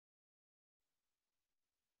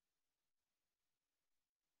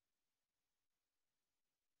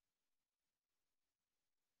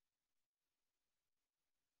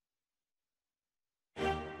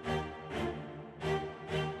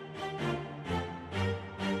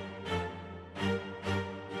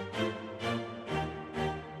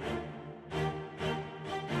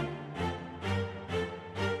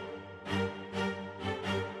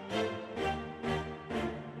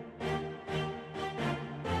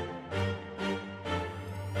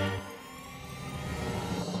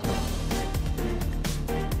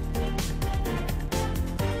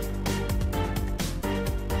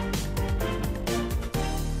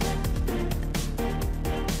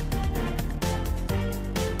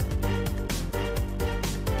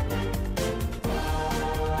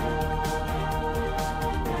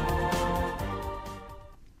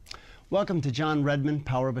Welcome to John Redmann,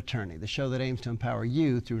 Power of Attorney, the show that aims to empower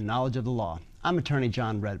you through knowledge of the law. I'm attorney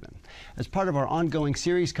John Redmann. As part of our ongoing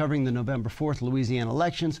series covering the November 4th Louisiana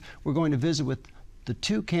elections, we're going to visit with the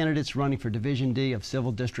two candidates running for Division D of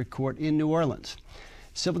Civil District Court in New Orleans.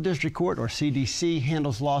 Civil District Court, or CDC,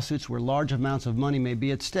 handles lawsuits where large amounts of money may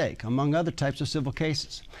be at stake, among other types of civil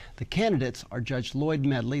cases. The candidates are Judge Lloyd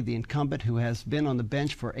Medley, the incumbent who has been on the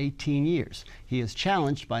bench for 18 years. He is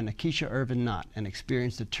challenged by Nakisha Ervin-Knott, an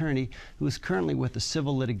experienced attorney who is currently with the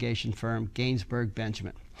civil litigation firm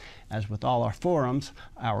Gainsbourg-Benjamin. As with all our forums,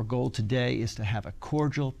 our goal today is to have a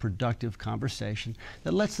cordial, productive conversation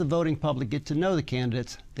that lets the voting public get to know the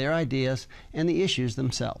candidates, their ideas, and the issues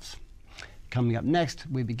themselves. Coming up next,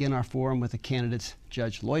 we begin our forum with the candidates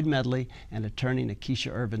Judge Lloyd Medley and attorney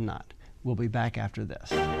Nakisha Ervin-Knott. We'll be back after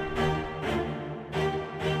this.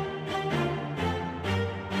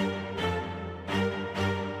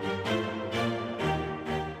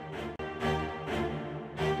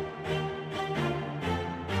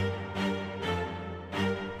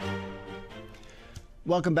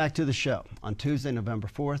 Welcome back to the show. On Tuesday, November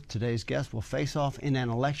 4th, today's guests will face off in an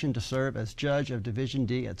election to serve as judge of Division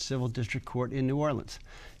D at Civil District Court in New Orleans.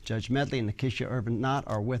 Judge Medley and Nakisha Ervin-Knott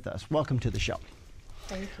are with us. Welcome to the show.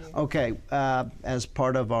 Thank you. Okay, as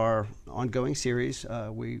part of our ongoing series,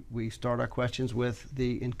 we start our questions with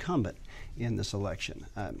the incumbent in this election.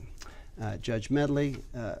 Judge Medley,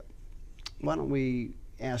 why don't we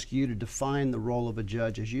ask you to define the role of a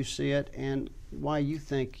judge as you see it and why you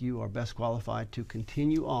think you are best qualified to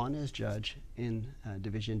continue on as judge in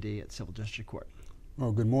Division D at Civil District Court.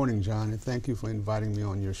 Well, good morning, John, and thank you for inviting me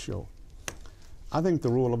on your show. I think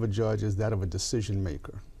the role of a judge is that of a decision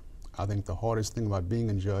maker. I think the hardest thing about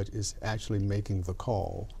being a judge is actually making the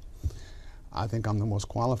call. I think I'm the most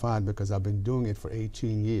qualified because I've been doing it for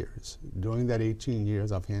 18 years. During that 18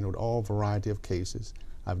 years, I've handled all variety of cases.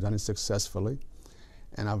 I've done it successfully,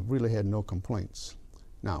 and I've really had no complaints.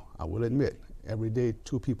 Now, I will admit, every day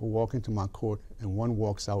two people walk into my court and one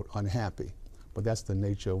walks out unhappy, but that's the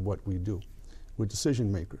nature of what we do. We're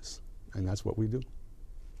decision makers, and that's what we do.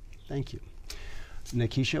 Thank you.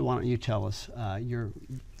 Nakisha, why don't you tell us your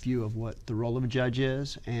view of what the role of a judge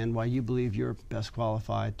is and why you believe you're best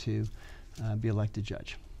qualified to be elected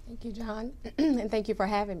judge. Thank you, John, and thank you for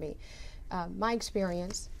having me. My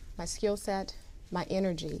experience, my skill set, my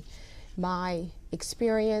energy, my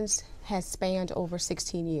experience has spanned over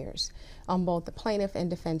 16 years on both the plaintiff and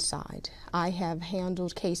defense side. I have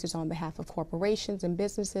handled cases on behalf of corporations and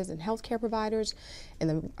businesses and healthcare providers in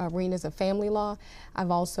the arenas of family law.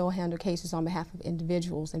 I've also handled cases on behalf of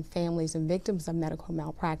individuals and families and victims of medical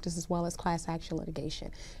malpractice as well as class action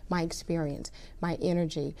litigation. My experience, my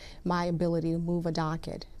energy, my ability to move a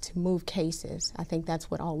docket, to move cases, I think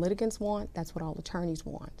that's what all litigants want, that's what all attorneys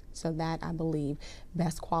want. So that, I believe,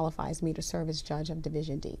 best qualifies me to serve as judge of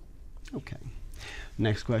Division D. Okay.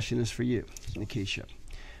 Next question is for you, Nakisha.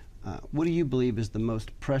 What do you believe is the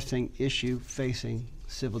most pressing issue facing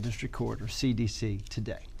Civil District Court, or CDC,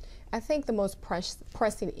 today? I think the most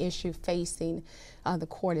pressing issue facing the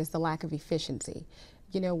court is the lack of efficiency.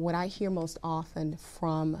 You know, what I hear most often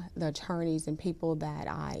from the attorneys and people that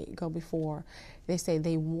I go before, they say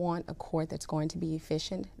they want a court that's going to be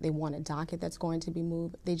efficient. They want a docket that's going to be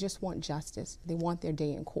moved. They just want justice. They want their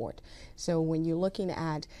day in court. So when you're looking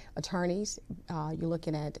at attorneys, you're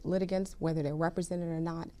looking at litigants, whether they're represented or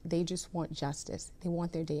not, they just want justice. They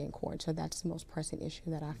want their day in court. So that's the most pressing issue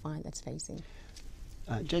that I find that's facing.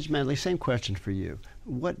 Judge Medley, same question for you.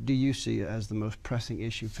 What do you see as the most pressing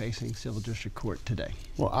issue facing Civil District Court today?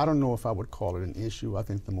 Well, I don't know if I would call it an issue. I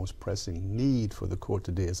think the most pressing need for the court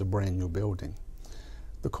today is a brand new building.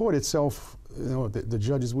 The court itself, you know, the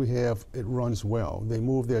judges we have, it runs well. They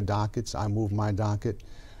move their dockets, I move my docket.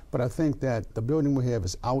 But I think that the building we have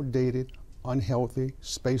is outdated, unhealthy,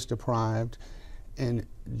 space deprived, and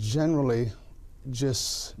generally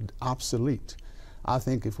just obsolete. I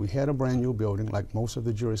think if we had a brand new building, like most of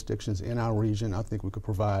the jurisdictions in our region, I think we could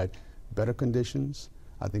provide better conditions.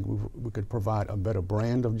 I think we could provide a better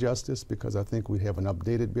brand of justice because I think we'd have an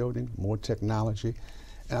updated building, more technology,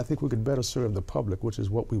 and I think we could better serve the public, which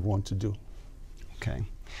is what we want to do. Okay.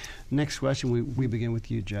 Next question, we begin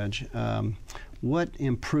with you, Judge. What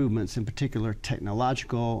improvements, in particular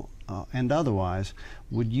technological and otherwise,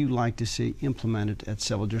 would you like to see implemented at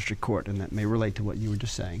Civil District Court? And that may relate to what you were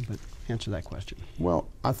just saying, but answer that question. Well,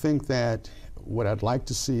 I think that what I'd like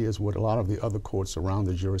to see is what a lot of the other courts around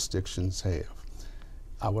the jurisdictions have.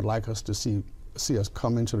 I would like us to see us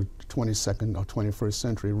come into the 22nd or 21st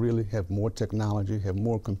century, really have more technology, have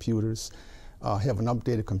more computers, have an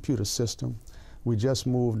updated computer system. We just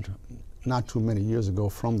moved not too many years ago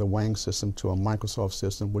from the Wang system to a Microsoft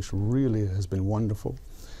system, which really has been wonderful.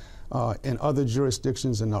 In other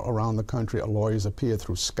jurisdictions around the country, lawyers appear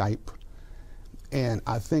through Skype. And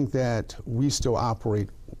I think that we still operate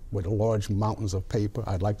with large mountains of paper.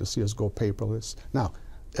 I'd like to see us go paperless. Now,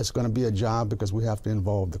 it's going to be a job because we have to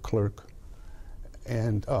involve the clerk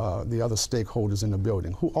and the other stakeholders in the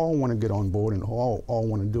building who all want to get on board and who all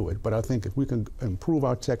want to do it. But I think if we can improve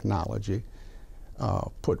our technology,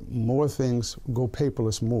 put more things, go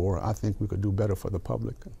paperless more, I think we could do better for the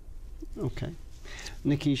public. Okay.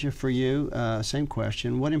 Nakisha, for you, same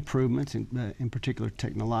question. What improvements, in particular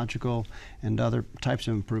technological and other types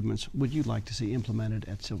of improvements, would you like to see implemented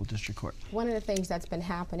at Civil District Court? One of the things that's been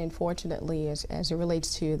happening, fortunately, as it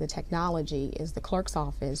relates to the technology, is the clerk's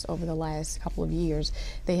office over the last couple of years,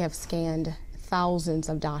 they have scanned thousands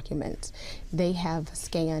of documents. They have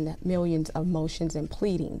scanned millions of motions and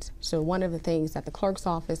pleadings. So one of the things that the clerk's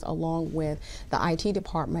office, along with the IT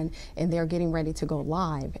department, and they're getting ready to go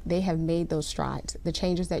live, they have made those strides. The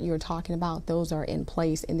changes that you're talking about, those are in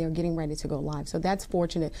place and they're getting ready to go live. So that's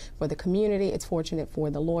fortunate for the community. It's fortunate for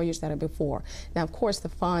the lawyers that are before. Now, of course, the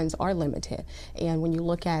funds are limited. And when you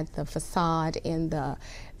look at the facade and the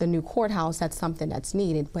new courthouse, that's something that's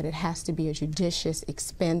needed, but it has to be a judicious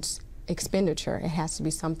expenditure. It has to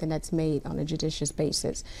be something that's made on a judicious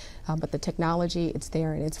basis. But the technology, it's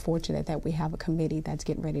there, and it's fortunate that we have a committee that's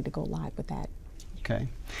getting ready to go live with that. Okay.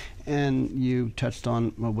 And you touched on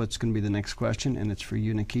what's going to be the next question, and it's for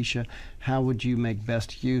you, Nakisha. How would you make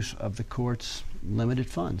best use of the court's limited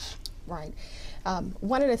funds? Right.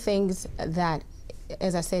 One of the things that,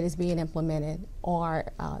 as I said, is being implemented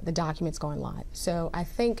are the documents going live. So I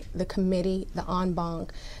think the committee, the en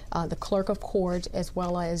banc, the clerk of court, as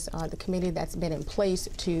well as the committee that's been in place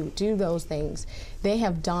to do those things, they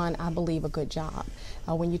have done, I believe, a good job.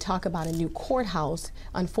 When you talk about a new courthouse,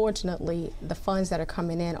 unfortunately, the funds that are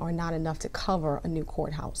coming in are not enough to cover a new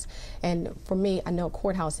courthouse. And for me, I know a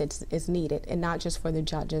courthouse is needed, and not just for the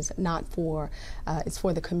judges, not for, it's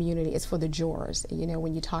for the community, it's for the jurors. You know,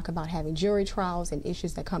 when you talk about having jury trials and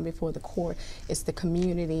issues that come before the court, it's the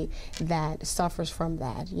community that suffers from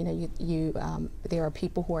that. You know, there are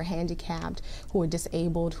people who are handicapped, who are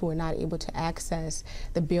disabled, who are not able to access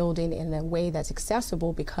the building in a way that's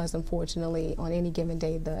accessible because, unfortunately, on any given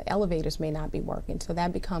day, the elevators may not be working. So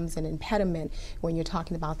that becomes an impediment when you're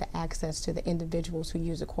talking about the access to the individuals who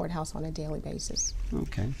use the courthouse on a daily basis.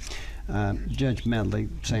 Okay. Judge Medley,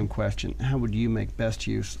 same question. How would you make best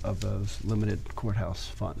use of those limited courthouse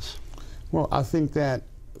funds? Well, I think that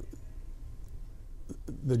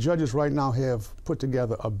the judges right now have put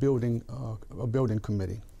together a building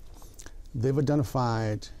committee. They've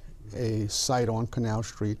identified a site on Canal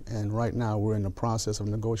Street, and right now we're in the process of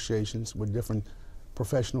negotiations with different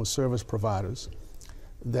professional service providers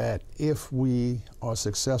that if we are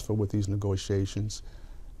successful with these negotiations,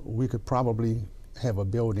 we could probably have a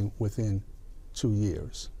building within 2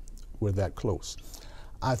 years. We're that close.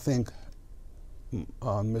 I think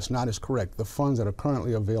Ms. Knott is correct. The funds that are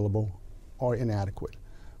currently available are inadequate.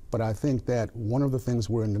 But I think that one of the things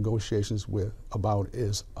we're in negotiations about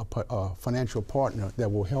is a financial partner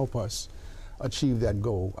that will help us achieve that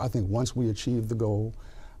goal. I think once we achieve the goal,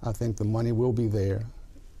 I think the money will be there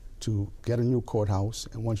to get a new courthouse.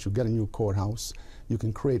 And once you get a new courthouse, you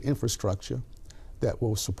can create infrastructure that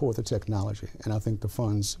will support the technology. And I think the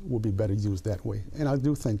funds will be better used that way. And I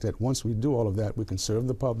do think that once we do all of that, we can serve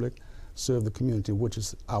the public, serve the community, which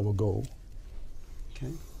is our goal.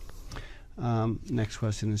 Okay. Next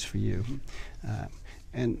question is for you.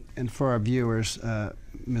 And for our viewers,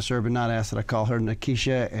 Ms. Ervin-Knott asked that I call her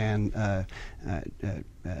Nakisha, and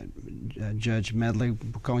Judge Medley,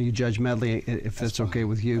 we're calling you Judge Medley, if that's okay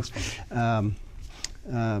with you.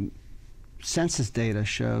 Census data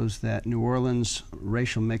shows that New Orleans'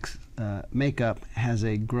 racial makeup has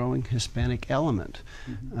a growing Hispanic element.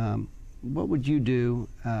 Mm-hmm. What would you do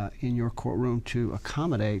in your courtroom to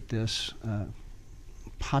accommodate this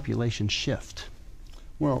population shift?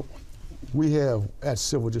 Well, we have at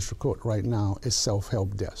Civil District Court right now a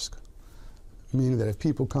self-help desk, meaning that if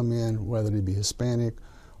people come in, whether they be Hispanic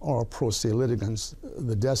or pro se litigants,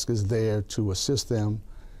 the desk is there to assist them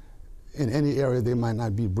in any area they might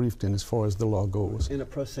not be briefed in as far as the law goes. In a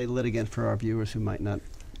pro se litigant, for our viewers who might not know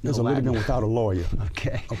There's a litigant without a lawyer.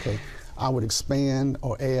 Okay. Okay. I would expand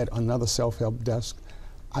or add another self-help desk.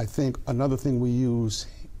 I think another thing we use,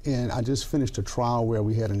 and I just finished a trial where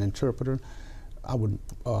we had an interpreter. I would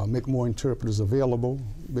make more interpreters available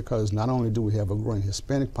because not only do we have a growing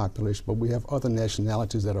Hispanic population, but we have other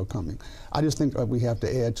nationalities that are coming. I just think we have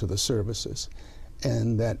to add to the services,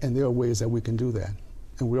 and there are ways that we can do that,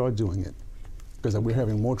 and we are doing it. because we're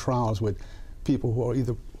having more trials with people who are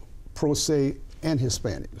either pro se and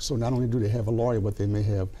Hispanic. So not only do they have a lawyer, but they may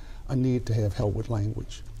have a need to have help with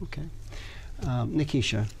language. Okay.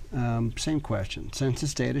 Nakisha, same question.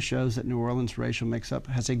 Census data shows that New Orleans' racial mix-up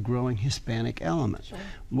has a growing Hispanic element. Sure.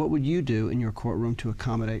 What would you do in your courtroom to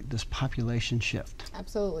accommodate this population shift?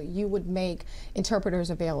 Absolutely. You would make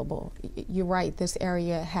interpreters available. You're right, this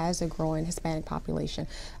area has a growing Hispanic population.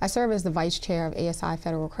 I serve as the vice chair of ASI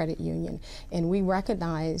Federal Credit Union, and we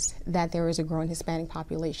recognize that there is a growing Hispanic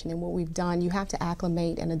population. And what we've done, you have to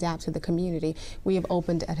acclimate and adapt to the community. We have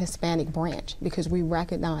opened a Hispanic branch because we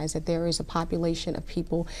recognize that there is a population of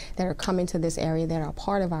people that are coming to this area, that are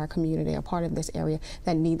part of our community, are part of this area,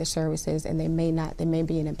 that need the services, and they may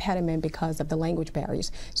be an impediment because of the language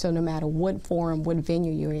barriers. So no matter what forum, what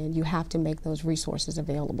venue you're in, you have to make those resources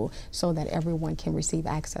available so that everyone can receive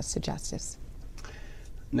access to justice.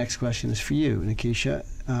 Next question is for you, Nakisha.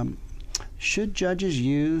 Should judges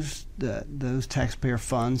use those taxpayer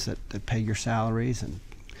funds that pay your salaries and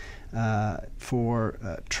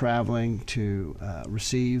for traveling to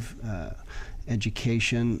receive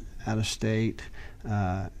education out of state,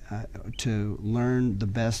 to learn the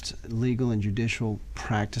best legal and judicial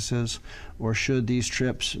practices, or should these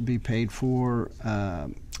trips be paid for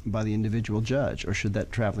by the individual judge, or should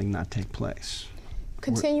that traveling not take place?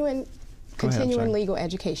 Continuing legal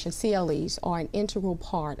education, CLEs, are an integral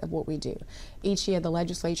part of what we do. Each year the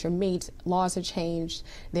legislature meets, laws are changed,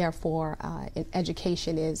 therefore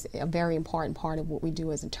education is a very important part of what we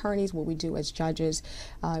do as attorneys, what we do as judges,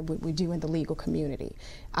 what we do in the legal community.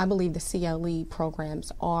 I believe the CLE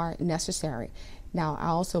programs are necessary. Now, I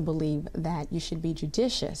also believe that you should be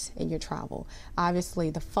judicious in your travel. Obviously,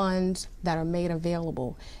 the funds that are made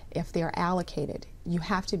available, if they're allocated, you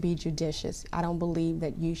have to be judicious. I don't believe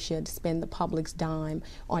that you should spend the public's dime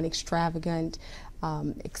on extravagant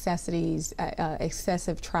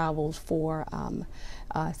excessive travels for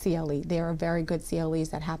CLE. There are very good CLEs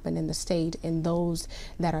that happen in the state and those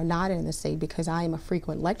that are not in the state, because I am a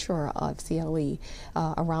frequent lecturer of CLE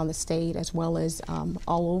around the state as well as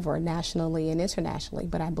all over nationally and internationally.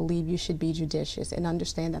 But I believe you should be judicious and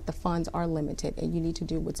understand that the funds are limited and you need to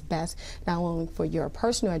do what's best not only for your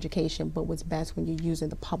personal education but what's best when you're using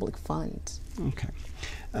the public funds. Okay.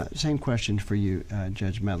 Same question for you,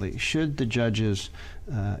 Judge Medley. Should the judges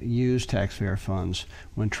use taxpayer funds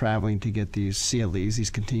when traveling to get these CLEs, these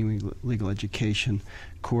continuing legal education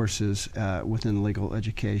courses within legal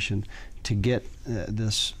education, to get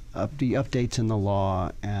the updates in the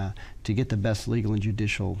law, to get the best legal and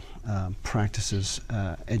judicial practices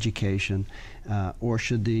education, or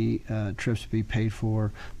should the trips be paid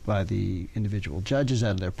for by the individual judges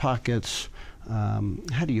out of their pockets?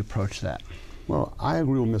 How do you approach that? Well, I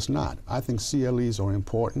agree with Ms. Knott. I think CLEs are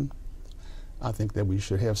important. I think that we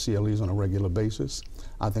should have CLEs on a regular basis.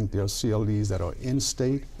 I think there are CLEs that are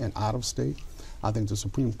in-state and out-of-state. I think the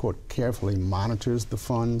Supreme Court carefully monitors the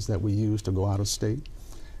funds that we use to go out of state,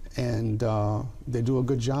 and they do a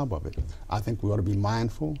good job of it. I think we ought to be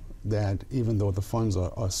mindful that even though the funds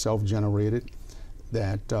are self-generated,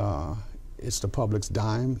 that it's the public's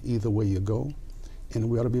dime either way you go. And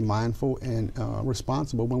we ought to be mindful and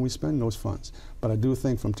responsible when we spend those funds. But I do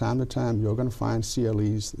think from time to time you're going to find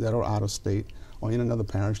CLEs that are out of state or in another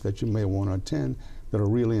parish that you may want to attend that are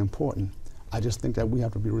really important. I just think that we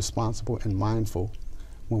have to be responsible and mindful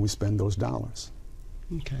when we spend those dollars.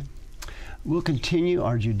 Okay. We'll continue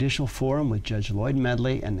our judicial forum with Judge Lloyd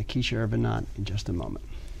Medley and Nakisha Ervin-Knott in just a moment.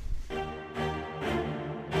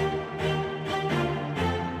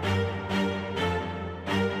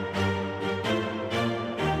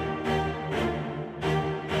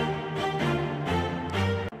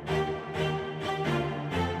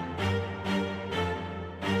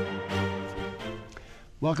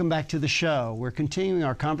 Welcome back to the show. We're continuing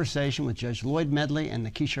our conversation with Judge Lloyd Medley and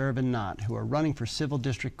Nakisha Ervin-Knott, who are running for Civil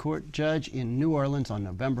District Court Judge in New Orleans on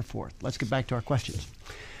November 4th. Let's get back to our questions.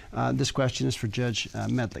 This question is for Judge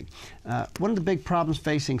Medley. One of the big problems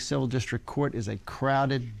facing Civil District Court is a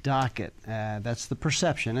crowded docket. That's the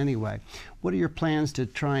perception anyway. What are your plans to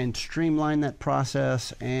try and streamline that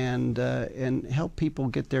process and help people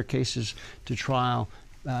get their cases to trial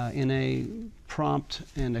in a prompt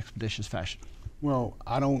and expeditious fashion? Well,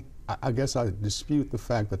 I guess I dispute the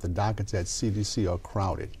fact that the dockets at CDC are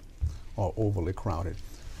crowded or overly crowded.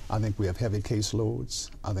 I think we have heavy caseloads.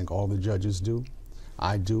 I think all the judges do.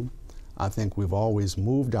 I do. I think we've always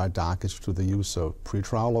moved our dockets to the use of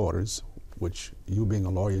pretrial orders, which, you being a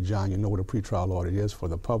lawyer, John, you know what a pretrial order is for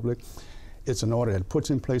the public. It's an order that puts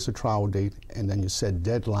in place a trial date, and then you set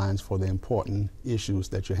deadlines for the important issues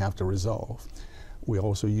that you have to resolve. We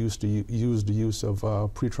also use the use of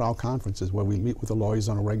pretrial conferences where we meet with the lawyers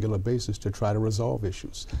on a regular basis to try to resolve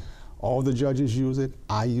issues. All the judges use it,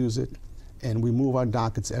 I use it, and we move our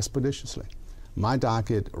dockets expeditiously. My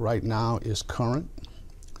docket right now is current,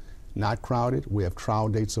 not crowded. We have trial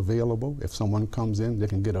dates available. If someone comes in, they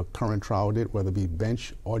can get a current trial date, whether it be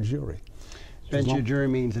bench or jury. Bench or jury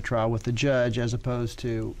means a trial with the judge as opposed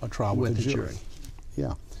to a trial with the jury.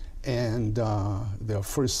 Yeah. And there are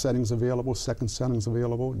first settings available, second settings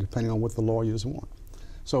available, depending on what the lawyers want.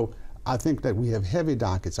 So I think that we have heavy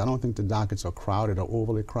dockets. I don't think the dockets are crowded or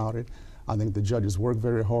overly crowded. I think the judges work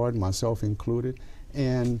very hard, myself included.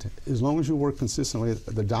 And as long as you work consistently,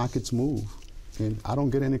 the dockets move. And I don't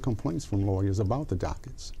get any complaints from lawyers about the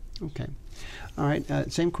dockets. Okay. All right.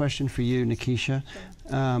 Same question for you, Nakisha.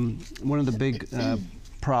 Sure. One of the big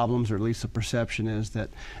problems, or at least the perception, is that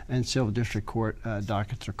in civil district court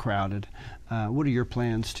dockets are crowded. What are your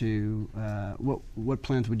plans to, what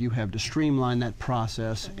plans would you have to streamline that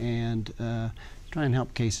process and try and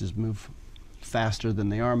help cases move faster than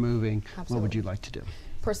they are moving? Absolutely. What would you like to do?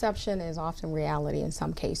 Perception is often reality in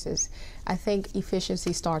some cases. I think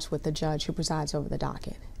efficiency starts with the judge who presides over the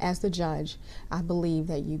docket. As the judge, I believe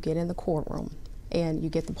that you get in the courtroom and you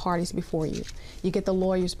get the parties before you. You get the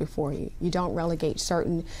lawyers before you. You don't relegate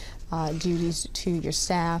certain duties to your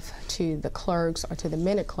staff, to the clerks, or to the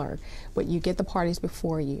minute clerk, but you get the parties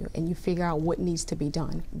before you and you figure out what needs to be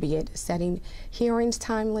done, be it setting hearings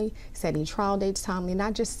timely, setting trial dates timely,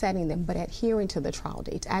 not just setting them, but adhering to the trial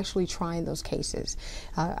dates, actually trying those cases.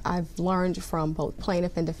 I've learned from both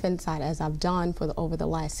plaintiff and defense side, as I've done for over the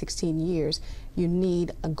last 16 years, you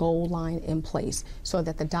need a goal line in place so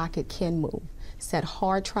that the docket can move. Set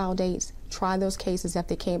hard trial dates, try those cases if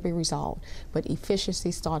they can't be resolved, but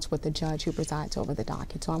efficiency starts with the judge who presides over the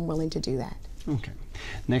docket, so I'm willing to do that. Okay.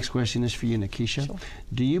 Next question is for you, Nakisha. Sure.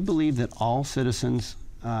 Do you believe that all citizens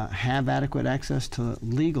have adequate access to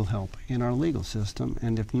legal help in our legal system?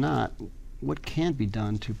 And if not, what can be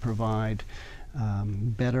done to provide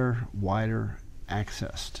better, wider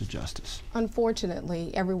access to justice?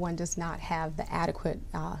 Unfortunately, everyone does not have the adequate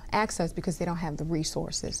access because they don't have the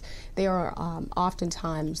resources. There are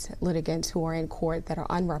oftentimes litigants who are in court that are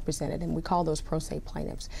unrepresented, and we call those pro se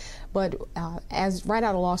plaintiffs. But as right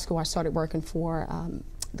out of law school, I started working for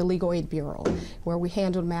the Legal Aid Bureau, where we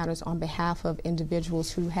handled matters on behalf of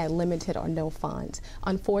individuals who had limited or no funds.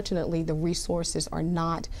 Unfortunately, the resources are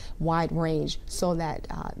not wide range so that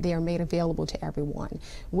they are made available to everyone.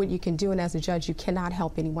 What you can do, and as a judge, you cannot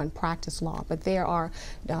help anyone practice law, but there are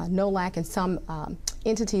no lack in some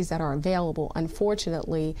entities that are available.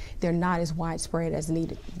 Unfortunately, they're not as widespread as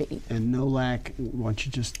needed to be. And no lack, why don't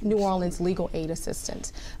you just... New Orleans Legal Aid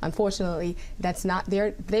Assistance. Unfortunately, that's not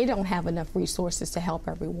there. They don't have enough resources to help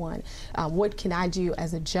everyone. What can I do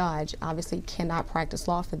as a judge? Obviously cannot practice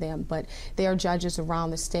law for them, but there are judges around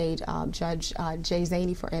the state. Judge Jay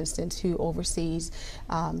Zaney, for instance, who oversees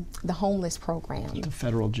the homeless program. The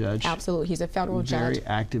federal judge. Absolutely, he's a federal judge. Very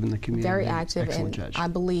active in the community. Very active, excellent and judge. I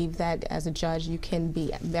believe that as a judge you can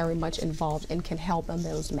be very much involved and can help in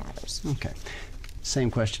those matters. Okay. Same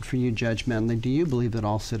question for you, Judge Medley. Do you believe that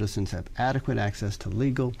all citizens have adequate access to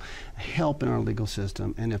legal help in our legal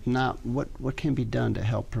system? And if not, what can be done to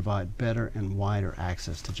help provide better and wider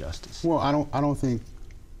access to justice? Well, I don't think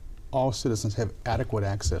all citizens have adequate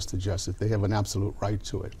access to justice. They have an absolute right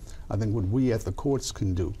to it. I think what we at the courts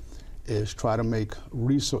can do is try to make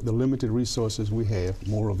the limited resources we have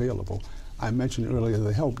more available. I mentioned earlier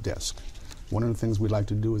the help desk. One of the things we'd like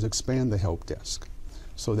to do is expand the help desk,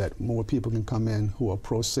 so that more people can come in who are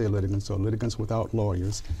pro se litigants or litigants without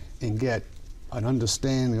lawyers and get an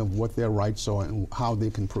understanding of what their rights are and how they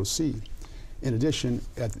can proceed. In addition,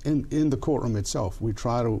 in the courtroom itself, we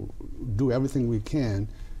try to do everything we can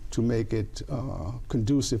to make it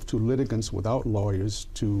conducive to litigants without lawyers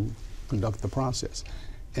to conduct the process.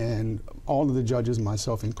 And all of the judges,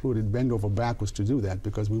 myself included, bend over backwards to do that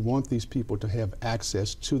because we want these people to have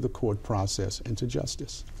access to the court process and to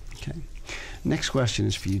justice. Okay. Next question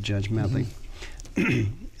is for you, Judge Medley.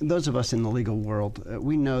 Those of us in the legal world,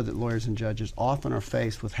 we know that lawyers and judges often are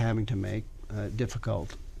faced with having to make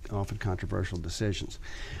difficult, often controversial decisions.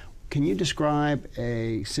 Can you describe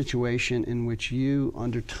a situation in which you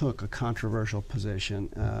undertook a controversial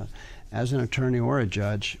position as an attorney or a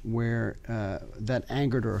judge where that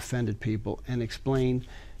angered or offended people, and explain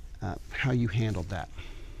how you handled that?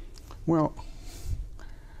 Well,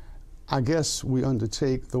 I guess we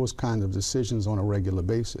undertake those kinds of decisions on a regular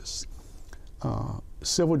basis.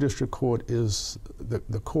 Civil district court is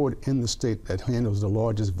the court in the state that handles the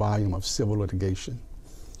largest volume of civil litigation.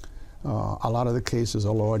 A lot of the cases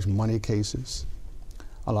are large money cases.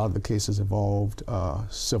 A lot of the cases involved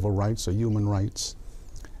civil rights or human rights.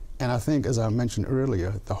 And I think, as I mentioned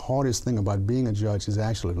earlier, the hardest thing about being a judge is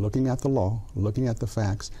actually looking at the law, looking at the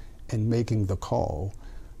facts, and making the call.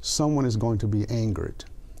 Someone is going to be angered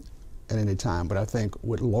at any time, but I think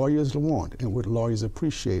what lawyers want and what lawyers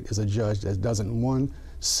appreciate is a judge that doesn't, one,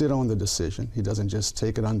 sit on the decision. He doesn't just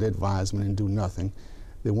take it under advisement and do nothing.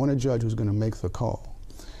 They want a judge who's going to make the call.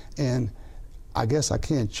 And I guess I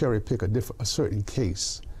can't cherry pick a certain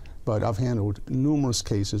case, but I've handled numerous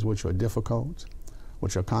cases which are difficult,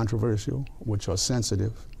 which are controversial, which are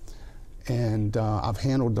sensitive, and I've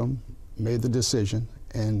handled them, made the decision,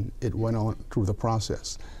 and it went on through the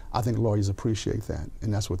process. I think lawyers appreciate that,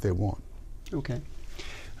 and that's what they want. Okay.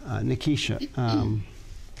 Nakisha,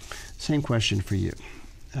 same question for you.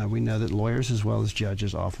 We know that lawyers as well as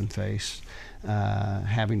judges often face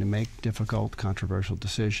having to make difficult, controversial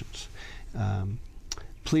decisions.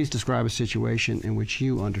 Please describe a situation in which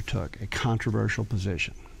you undertook a controversial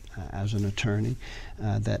position as an attorney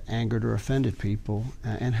that angered or offended people,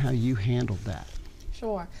 and how you handled that.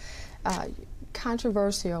 Sure.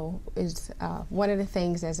 Controversial is one of the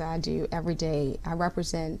things as I do every day. I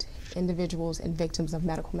represent individuals and victims of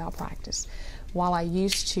medical malpractice. While I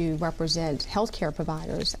used to represent healthcare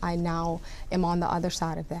providers, I now am on the other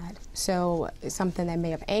side of that. So something that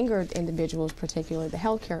may have angered individuals, particularly the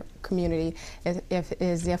healthcare community,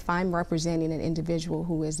 is if I'm representing an individual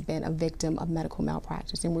who has been a victim of medical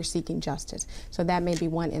malpractice and we're seeking justice. So that may be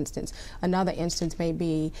one instance. Another instance may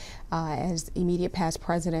be as immediate past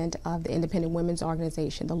president of the Independent Women's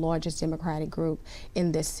Organization, the largest Democratic group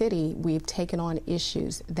in this city, we've taken on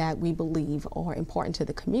issues that we believe are important to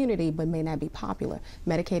the community but may not be popular.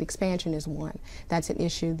 Medicaid expansion is one. That's an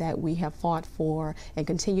issue that we have fought for and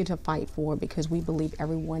continue to fight for because we believe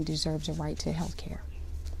everyone deserves a right to health care.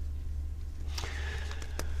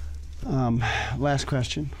 Last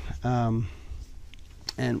question.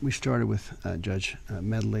 And we started with Judge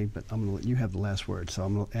Medley, but I'm going to let you have the last word, so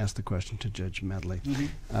I'm going to ask the question to Judge Medley.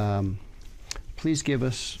 Mm-hmm. Please give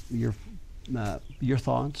us your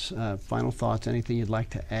thoughts, final thoughts, anything you'd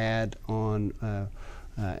like to add on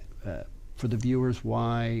for the viewers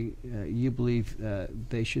why you believe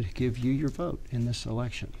they should give you your vote in this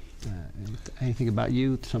election. Anything about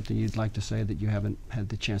you, something you'd like to say that you haven't had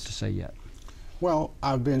the chance to say yet? Well,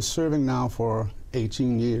 I've been serving now for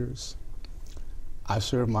 18 years. I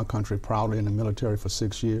served my country proudly in the military for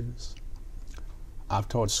 6 years. I've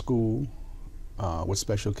taught school with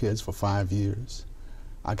special kids for 5 years.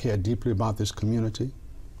 I care deeply about this community.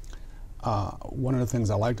 One of the things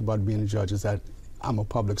I liked about being a judge is that I'm a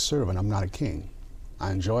public servant. I'm not a king.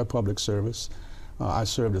 I enjoy public service. I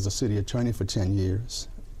served as a city attorney for 10 years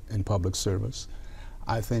in public service.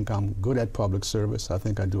 I think I'm good at public service. I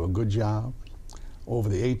think I do a good job. Over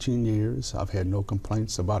the 18 years, I've had no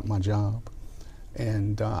complaints about my job.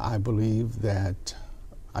 And I believe that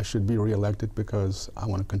I should be reelected because I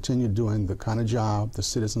want to continue doing the kind of job the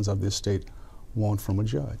citizens of this state want from a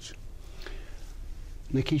judge.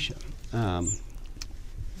 Nakisha,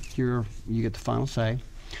 you get the final say.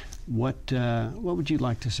 What would you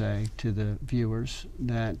like to say to the viewers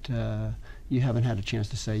that you haven't had a chance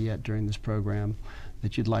to say yet during this program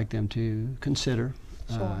that you'd like them to consider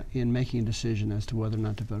in making a decision as to whether or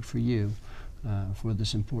not to vote for you for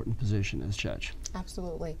this important position as judge?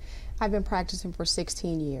 Absolutely. I've been practicing for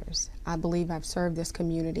 16 years. I believe I've served this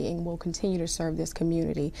community and will continue to serve this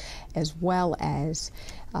community, as well as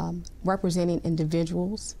representing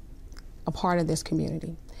individuals, a part of this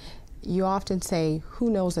community. You often say, who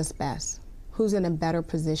knows us best? Who's in a better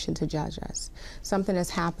position to judge us? Something has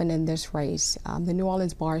happened in this race. The New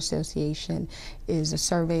Orleans Bar Association is a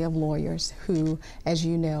survey of lawyers who, as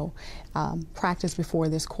you know, practice before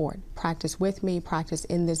this court, practice with me, practice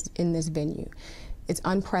in this venue. It's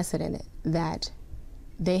unprecedented that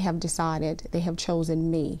they have decided, they have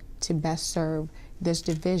chosen me to best serve this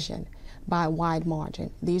division by a wide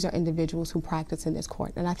margin. These are individuals who practice in this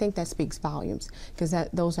court, and I think that speaks volumes because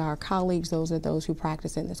those are our colleagues, those are those who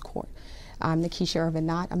practice in this court. I'm Nakisha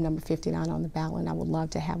Ervin-Knott. I'm number 59 on the ballot, and I would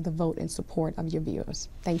love to have the vote in support of your viewers.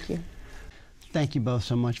 Thank you. Thank you both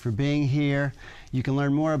so much for being here. You can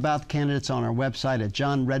learn more about the candidates on our website at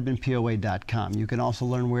johnredmannpoa.com. You can also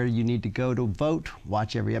learn where you need to go to vote,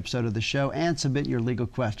 watch every episode of the show, and submit your legal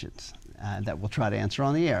questions that we'll try to answer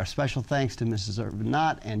on the air. Special thanks to Mrs.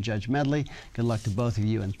 Ervin-Knott and Judge Medley. Good luck to both of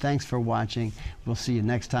you, and thanks for watching. We'll see you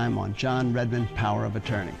next time on John Redmann, Power of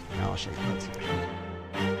Attorney. Now I'll shake hands.